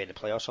 whether we're going to be in the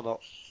playoffs or not.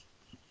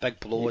 Big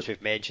blow, as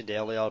we've mentioned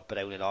earlier,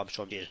 Brown and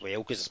Armstrong as well,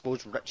 because I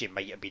suppose Richie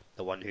might have been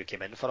the one who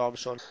came in for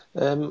Armstrong.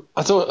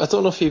 I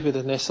don't know if he would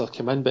have necessarily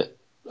come in, but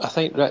I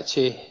think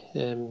Richie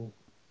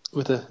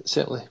would have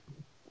certainly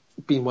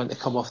been one to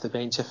come off the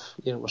bench if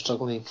we're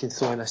struggling and can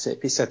throw in a set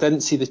piece. I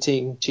didn't see the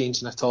team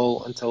changing at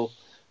all until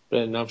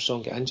Brown and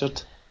Armstrong get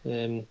injured.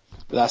 But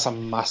that's a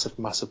massive,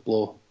 massive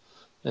blow,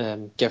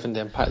 given the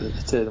impact that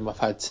the two of them have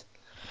had.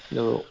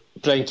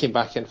 Brown came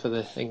back in for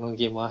the England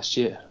game last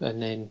year,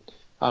 and then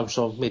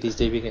Armstrong made his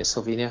debut against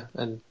Slovenia,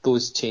 and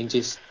those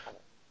changes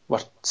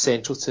were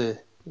central to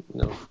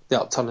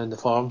the upturn in the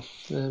form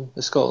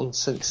of Scotland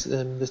since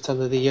the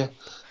turn of the year.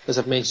 As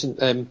I've mentioned,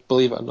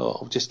 believe it or not,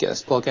 I'll just get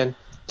this plug in,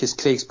 because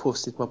Craig's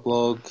posted my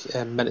blog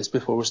minutes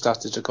before we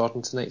started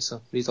recording tonight,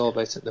 so read all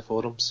about it in the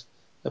forums,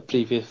 a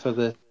preview for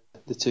the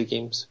two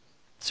games.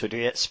 So do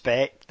you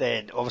expect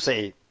then,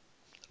 obviously,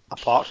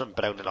 apart from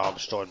Brown and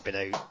Armstrong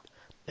being out,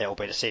 it'll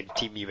be the same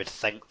team you would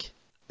think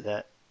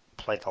that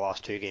played the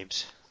last two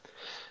games?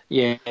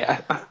 Yeah,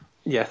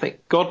 I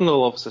think Gordon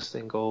will obviously stay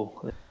in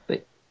goal.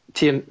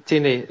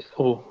 Tierney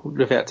will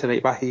revert to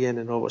right back again,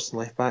 and Robertson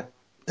left back.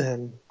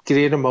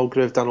 Greer and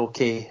Mulgrew have done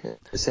okay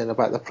at centre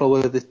back. They're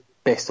probably the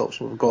best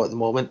option we've got at the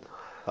moment.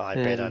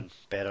 Better than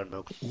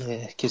Mulgrew.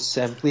 Yeah, because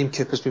Liam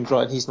Cooper's been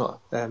brought in. He's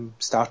not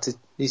started.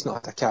 He's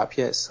not had a cap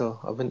yet, so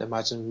I wouldn't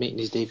imagine him making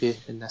his debut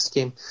in this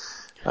game.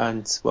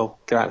 And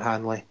Grant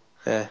Hanley,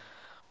 no.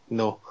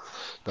 No,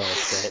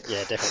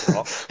 definitely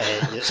not.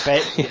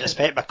 You'd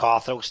expect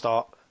MacArthur will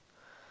start.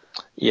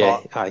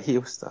 Yeah,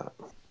 he'll start.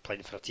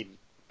 Playing for a team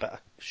a bit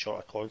short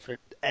of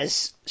confidence.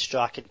 Is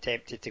Strachan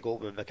tempted to go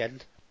with McGinn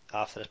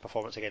after his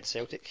performance against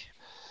Celtic?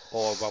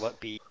 Or will it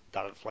be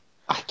Darren Fletcher?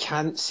 I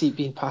can't see it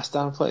being past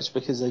Darren Fletcher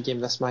because of the game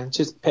this man.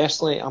 Just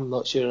personally, I'm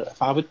not sure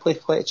if I would play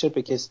Fletcher,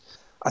 because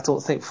I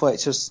don't think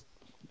Fletcher's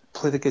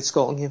played a good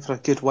Scotland game for a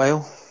good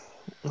while.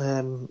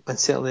 And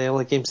certainly the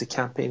early games of the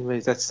campaign where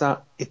he did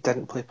start, he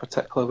didn't play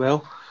particularly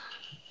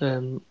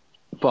well.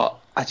 But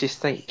I just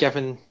think he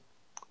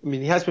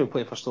has been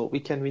playing for Stoke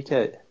week in, week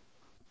out.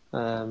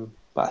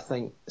 But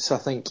I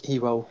think he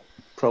will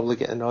probably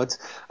get a nod.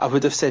 I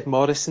would have said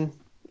Morrison,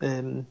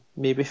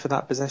 maybe for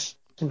that position,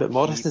 but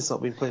Morrison's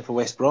not been playing for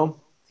West Brom.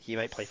 He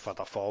might play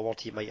further forward.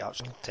 He might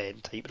actually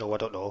 10 type. No, I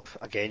don't know.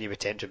 Again, you would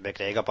tend to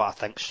McGregor, but I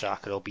think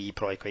Strachan will be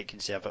probably quite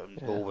conservative and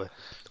go with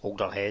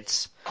older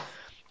heads.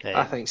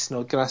 I think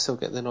Snodgrass will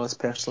get the nods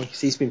personally,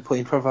 because he's been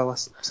playing for Villa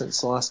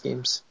since the last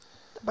games.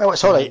 Well,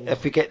 it's alright.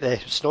 If we get the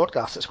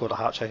Snodgrass that scored a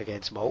hat-trick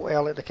against Malta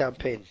early in the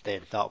campaign,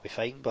 then that'll be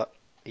fine, but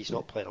he's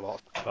not playing a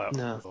lot. But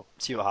No.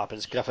 See what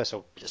happens. Griffiths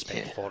will just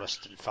spend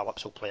Forrest, and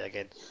Phillips will play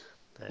again.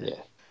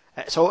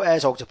 So it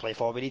is all to play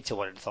for. We need to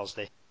win on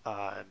Thursday.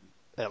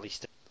 At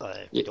least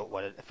if we don't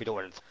win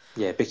it.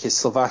 Yeah, because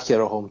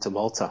Slovakia are home to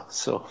Malta,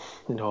 so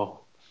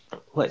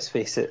let's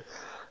face it.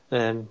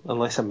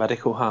 Unless a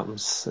miracle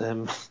happens,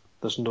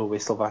 there's no way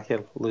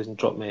Slovakia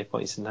drop many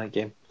points in that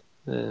game.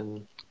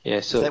 So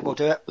you think we'll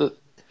do it?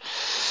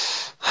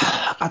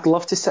 I'd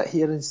love to sit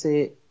here and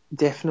say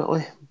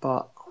definitely,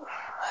 but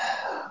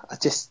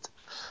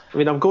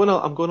I'm going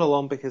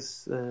along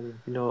because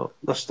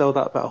there's still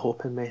that bit of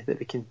hope in me that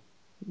we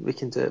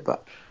can do it.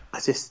 But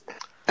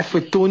if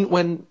we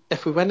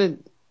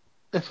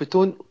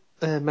don't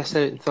miss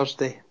out on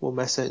Thursday, we'll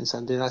miss out on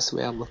Sunday. That's the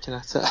way I'm looking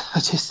at it. I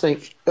just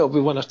think it'll be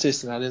one or two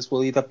scenarios.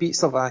 We'll either beat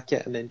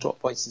Slovakia and then drop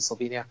points in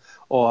Slovenia,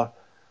 or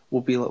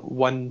we'll be like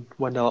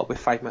 1-0 up with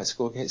 5 minutes to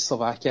go against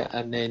Slovakia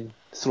and then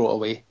throw it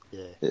away.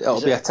 Yeah.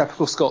 It'll be a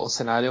typical Scotland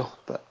scenario,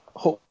 but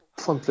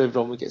hopefully proved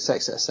wrong, we get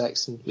 6 out of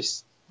 6 and we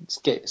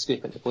scrape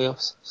into the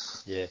playoffs.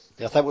 Yeah,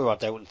 I think we were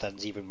down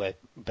things even with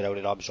Brown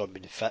and Armstrong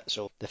being fit,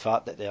 so the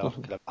fact that they are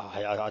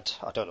I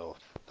don't know.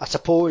 I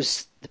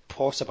suppose the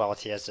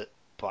possibility is that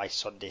by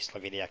Sunday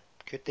Slovenia,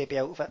 could they be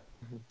out of it?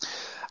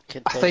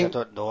 I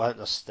don't know.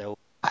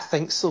 I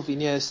think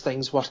Slovenia, as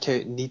things work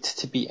out, need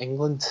to beat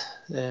England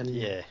and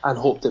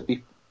hope that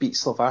we beat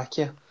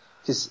Slovakia,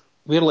 because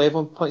we're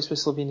level points with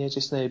Slovenia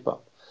just now,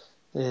 but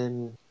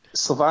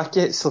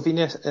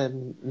Slovenia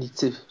need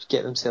to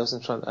get themselves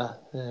in front of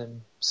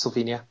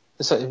Slovenia.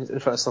 Sorry, in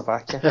front of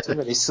Slovakia.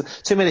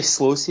 Too many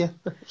slows here.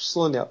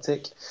 Slowing the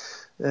uptake.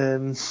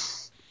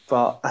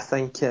 But I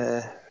think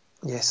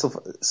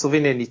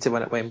Slovenia need to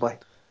win at Wembley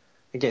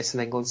against an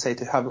England side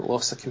who haven't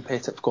lost a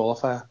competitive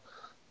qualifier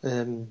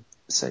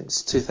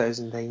since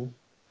 2009,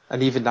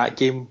 and even that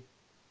game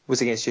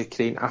was against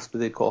Ukraine after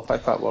they qualified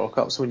for that World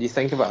Cup. So when you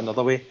think about it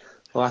another way,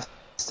 the last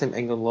time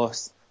England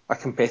lost a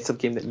competitive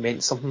game that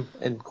meant something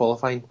in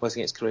qualifying was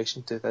against Croatia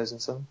in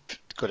 2007.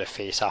 Going to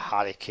face a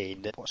Harry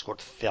Kane that scored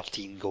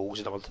 13 goals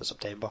in the month of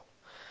September.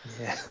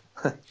 Yeah,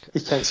 he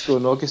can't score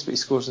in August, but he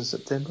scores in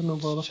September, no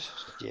bother.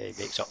 Yeah, he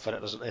makes up for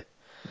it, doesn't he?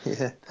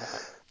 Yeah.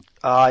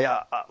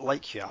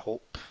 Like you, I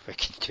hope we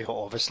can do it,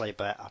 obviously,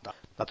 but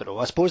I don't know.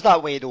 I suppose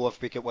that way, though, if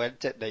we could win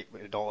it, like,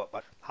 we know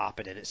what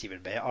happened, and it's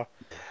even better.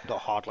 Not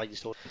hard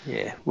lines, though.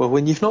 Yeah, well,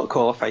 when you've not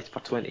qualified for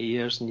 20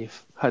 years and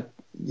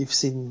you've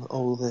seen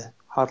all the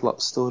hard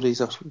luck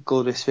stories or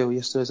glorious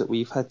failure stories that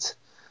we've had,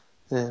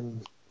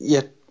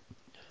 you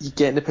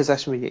get in a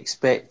position where you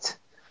expect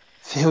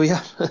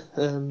failure,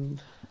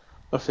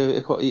 or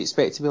failure, what you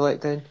expect to be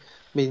let down. I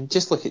mean,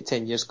 just look at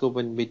 10 years ago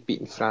when we'd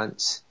beaten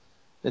France,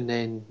 and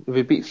then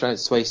we beat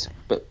France twice,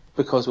 but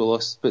because we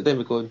lost, but then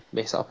we go and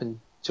mess up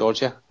in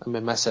Georgia and we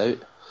miss out.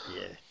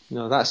 Yeah.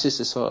 No, that's just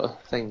the sort of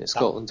thing that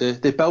Scotland do.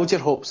 They build your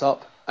hopes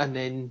up and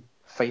then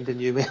find a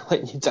new way of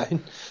letting you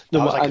down.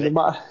 No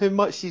matter how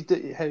much you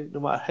do, no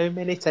matter how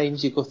many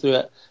times you go through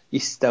it, you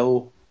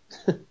still.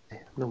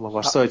 No more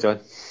words. Sorry, John.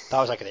 That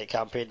was a great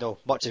campaign, though.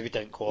 Much as we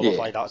didn't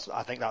qualify,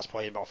 I think that's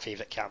probably my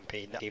favourite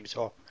campaign that game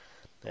saw.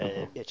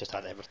 It just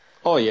had everything.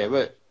 Oh yeah,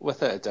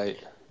 without a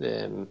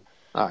doubt.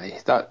 Aye,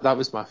 that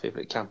was my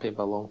favourite campaign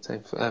by a long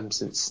time,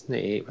 since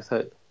 '98,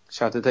 without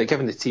shadow of doubt.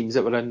 Given the teams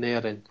that were in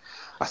there, and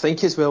I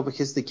think as well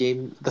because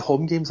the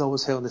home game's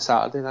always held on the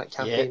Saturday in that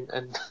campaign,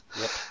 and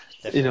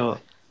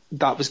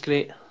that was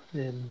great.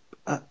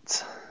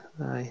 But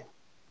aye,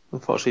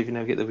 unfortunately, we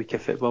now get the week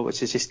of football,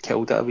 which has just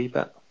killed it a wee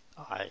bit.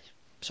 Aye.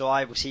 So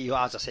I will see you,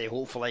 as I say,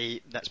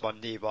 hopefully next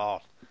Monday we're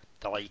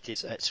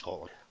delighted at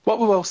Scotland. What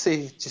we will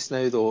say just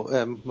now,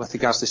 though, with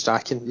regards to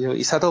Strachan,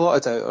 he's had a lot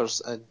of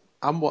doubters, and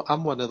I'm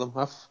one of them.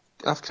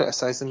 I've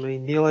criticised him. I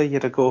mean, nearly a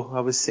year ago,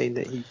 I was saying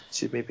that he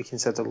should maybe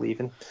consider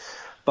leaving,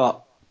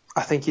 but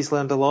I think he's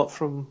learned a lot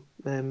from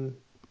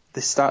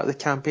the start of the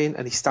campaign,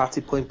 and he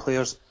started playing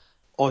players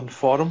on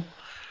form.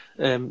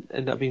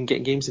 And I've been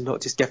getting games and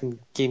not just giving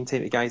game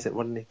time to guys that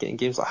weren't getting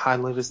games. Like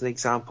Hanley was an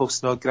example,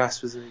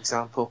 Snodgrass was an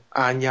example,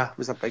 Anya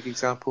was a big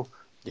example.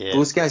 Yeah.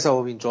 Those guys all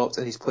have been dropped,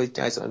 and he's played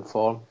guys that are in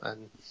form,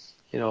 and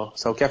so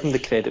I'll give him the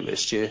credit where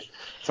it's due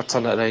for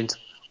turning it around.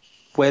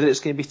 Whether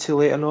it's going to be too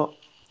late or not,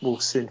 we'll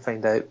soon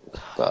find out.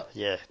 But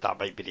yeah, that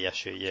might be the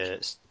issue. Yeah,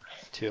 it's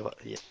too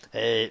late.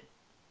 Yeah.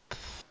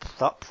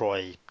 That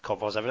probably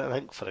covers everything, I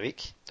think, for the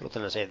week. Don't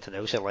think there's anything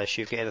else unless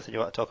you've got anything you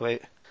want to talk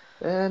about.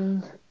 I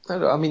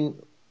don't know. I mean,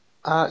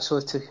 I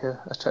actually took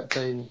a trip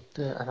down,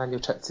 an annual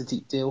trip to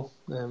Deepdale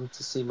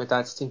to see my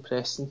dad's team,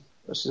 Preston,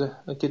 which is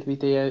a good wee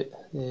day out.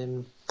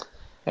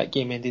 That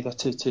game ended a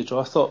 2-2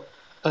 draw. I thought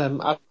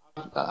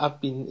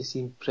I've been to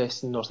see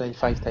Preston North End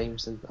 5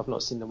 times and I've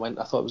not seen them win.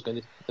 I thought it was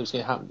going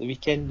to happen the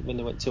weekend when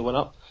they went 2-1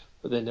 up,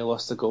 but then they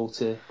lost a goal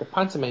to the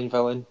pantomime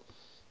villain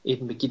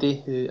Aidan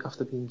McGeady, who,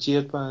 after being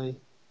jeered by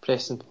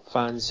Preston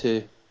fans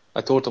who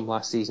adored him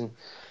last season,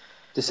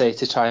 decided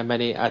to try a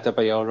mini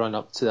Adebayor run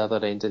up to the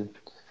other end and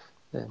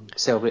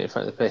celebrate in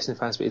front of the Preston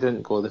fans, but he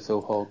didn't go the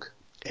full hog.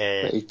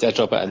 But he did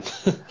rub it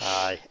in.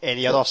 Aye.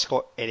 Any other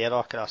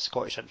kind of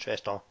Scottish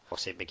interest? Or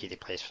obviously McGeady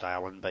plays for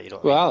Ireland, but you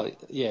don't. Well,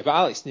 but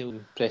Alex Neil,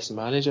 Preston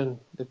manager, and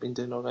they've been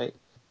doing all right.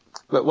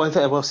 But one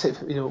thing I will say,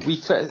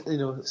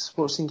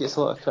 Sports Scene gets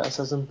a lot of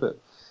criticism, but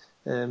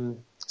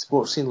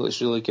Sports Scene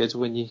looks really good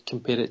when you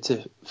compare it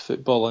to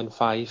Football on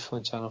 5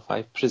 on Channel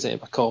 5,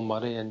 presented by Colin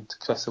Murray and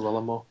Chris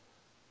Willamo.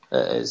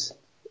 It is.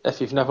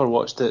 If you've never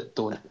watched it,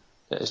 don't.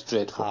 It is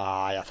dreadful.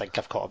 Aye, I think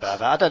I've caught a bit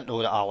of it. I didn't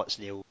know that Alex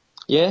Neil.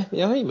 Yeah,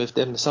 he moved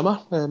there in the summer.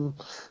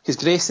 Because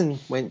Grayson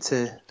went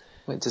to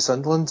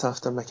Sunderland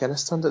after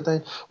McInnes turned it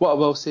down. What I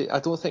will say, I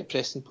don't think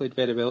Preston played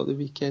very well at the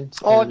weekend.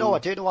 Oh no, I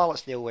do know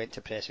Alex Neil went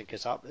to Preston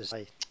because that was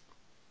like.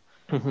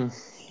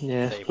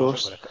 Yeah, of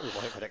course. He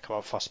wasn't going to come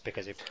up first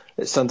because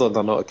Sunderland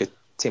are not a good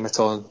team at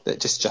all.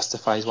 It just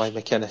justifies why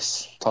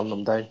McInnes turned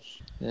them down.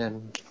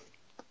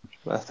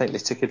 I think they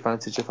took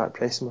advantage of that.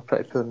 Preston were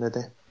pretty poor in the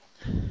day.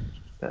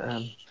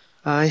 But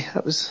aye,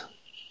 it was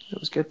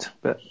good.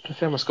 But I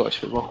prefer my Scottish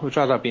football. Would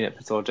rather have been at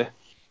Pittodrie.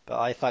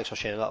 But thanks for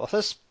sharing that with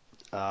us,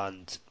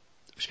 and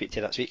we'll speak to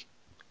you next week.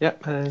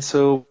 Yep.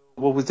 So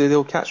what we'll do the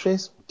old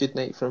catchphrase. Good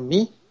night from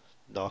me.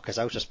 No, because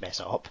I'll just mess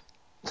it up.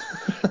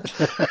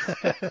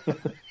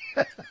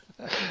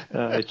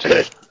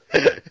 True.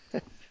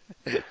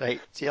 Right,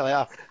 see you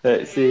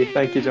later. See you.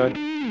 Thank you, John.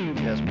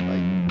 Cheers,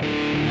 bye.